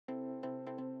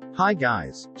Hi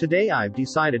guys, today I've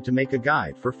decided to make a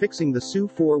guide for fixing the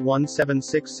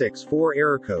SU-41766-4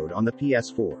 error code on the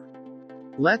PS4.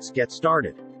 Let's get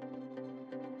started.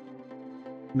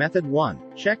 Method 1.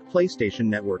 Check PlayStation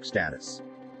network status.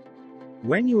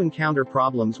 When you encounter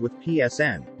problems with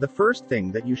PSN, the first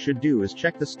thing that you should do is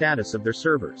check the status of their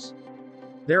servers.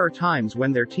 There are times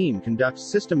when their team conducts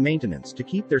system maintenance to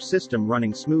keep their system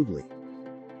running smoothly.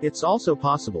 It's also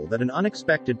possible that an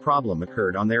unexpected problem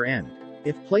occurred on their end.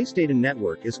 If PlayStation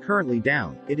network is currently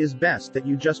down, it is best that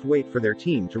you just wait for their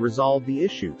team to resolve the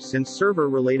issue since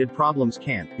server-related problems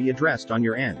can't be addressed on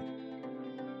your end.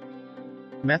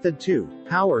 Method 2.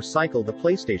 Power cycle the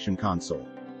PlayStation console.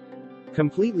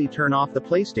 Completely turn off the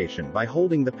PlayStation by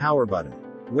holding the power button.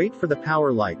 Wait for the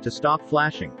power light to stop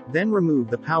flashing, then remove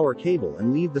the power cable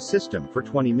and leave the system for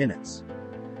 20 minutes.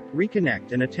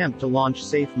 Reconnect and attempt to launch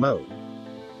safe mode.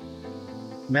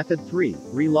 Method 3.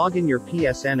 Relogin your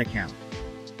PSN account.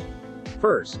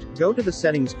 First, go to the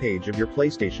settings page of your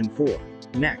PlayStation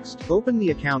 4. Next, open the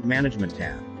account management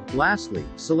tab. Lastly,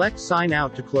 select sign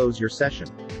out to close your session.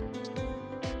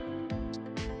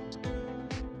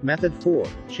 Method 4.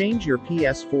 Change your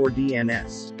PS4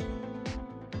 DNS.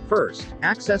 First,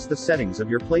 access the settings of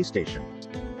your PlayStation.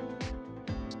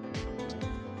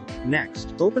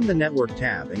 Next, open the network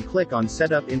tab and click on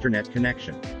Set up Internet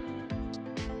Connection.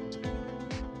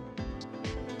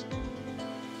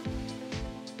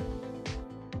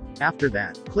 After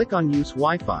that, click on Use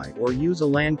Wi-Fi or use a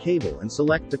LAN cable and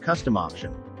select the custom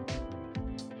option.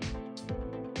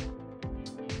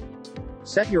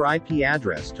 Set your IP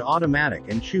address to automatic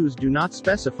and choose Do Not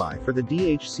Specify for the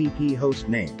DHCP host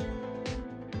name.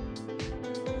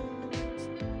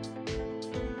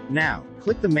 Now,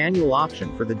 click the manual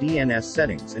option for the DNS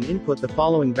settings and input the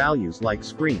following values like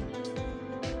screen.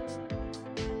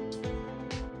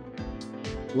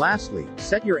 Lastly,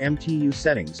 set your MTU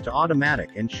settings to automatic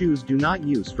and choose Do Not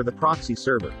Use for the proxy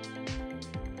server.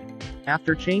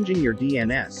 After changing your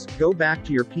DNS, go back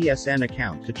to your PSN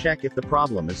account to check if the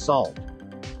problem is solved.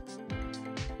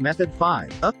 Method 5.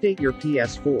 Update your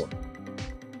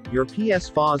PS4. Your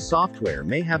PS4's software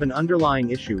may have an underlying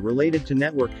issue related to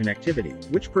network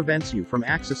connectivity, which prevents you from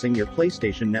accessing your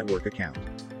PlayStation network account.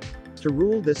 To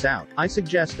rule this out, I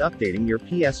suggest updating your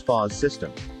PS4's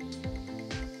system.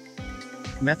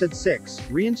 Method 6.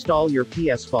 Reinstall your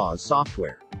PS4's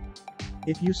software.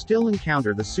 If you still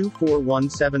encounter the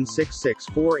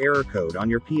SU-41766-4 error code on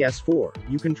your PS4,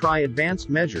 you can try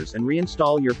advanced measures and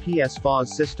reinstall your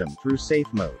PS4's system through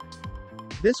safe mode.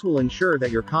 This will ensure that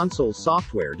your console's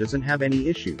software doesn't have any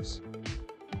issues.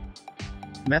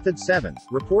 Method 7.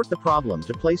 Report the problem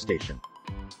to PlayStation.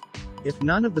 If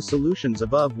none of the solutions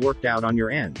above worked out on your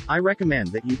end, I recommend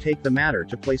that you take the matter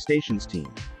to PlayStation's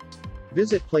team.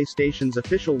 Visit PlayStation's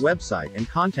official website and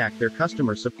contact their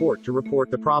customer support to report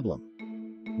the problem.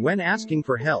 When asking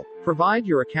for help, provide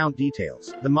your account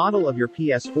details, the model of your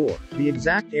PS4, the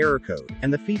exact error code,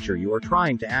 and the feature you are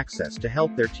trying to access to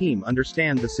help their team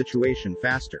understand the situation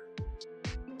faster.